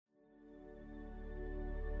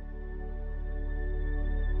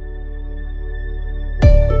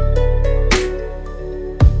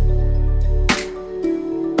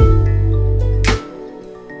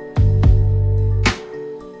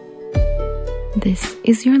This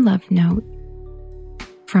is your love note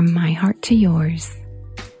from my heart to yours,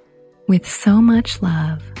 with so much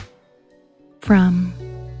love, from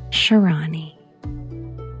Shirani.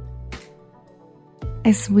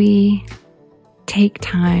 As we take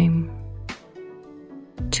time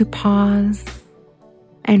to pause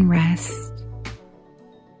and rest,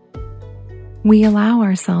 we allow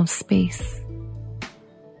ourselves space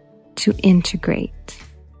to integrate,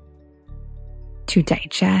 to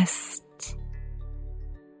digest,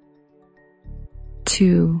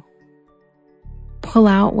 to pull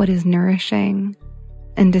out what is nourishing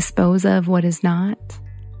and dispose of what is not.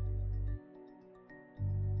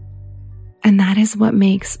 And that is what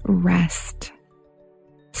makes rest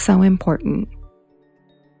so important.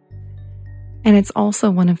 And it's also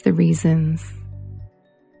one of the reasons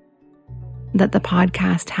that the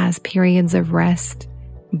podcast has periods of rest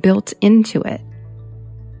built into it.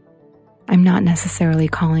 I'm not necessarily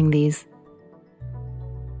calling these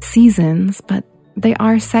seasons, but they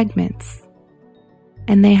are segments,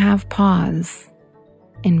 and they have pause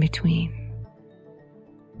in between.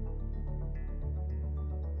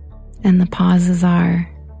 And the pauses are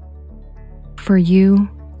for you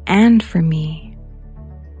and for me,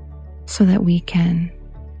 so that we can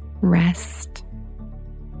rest,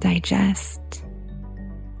 digest,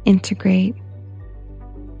 integrate,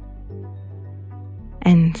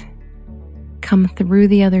 and come through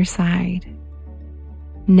the other side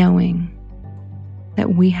knowing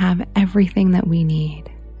that we have everything that we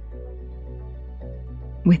need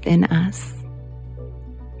within us,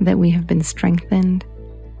 that we have been strengthened,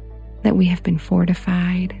 that we have been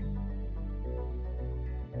fortified,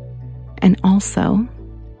 and also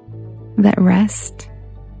that rest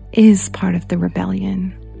is part of the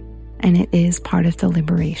rebellion and it is part of the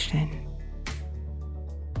liberation.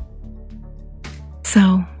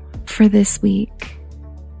 So, for this week,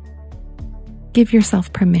 give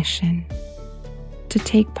yourself permission to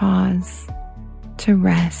take pause, to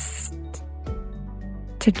rest,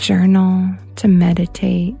 to journal, to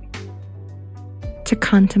meditate, to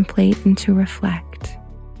contemplate and to reflect,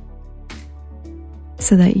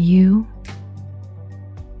 so that you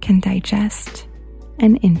can digest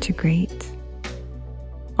and integrate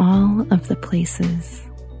all of the places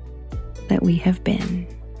that we have been.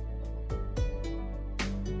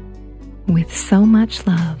 With so much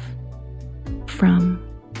love, from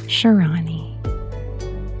Shirani.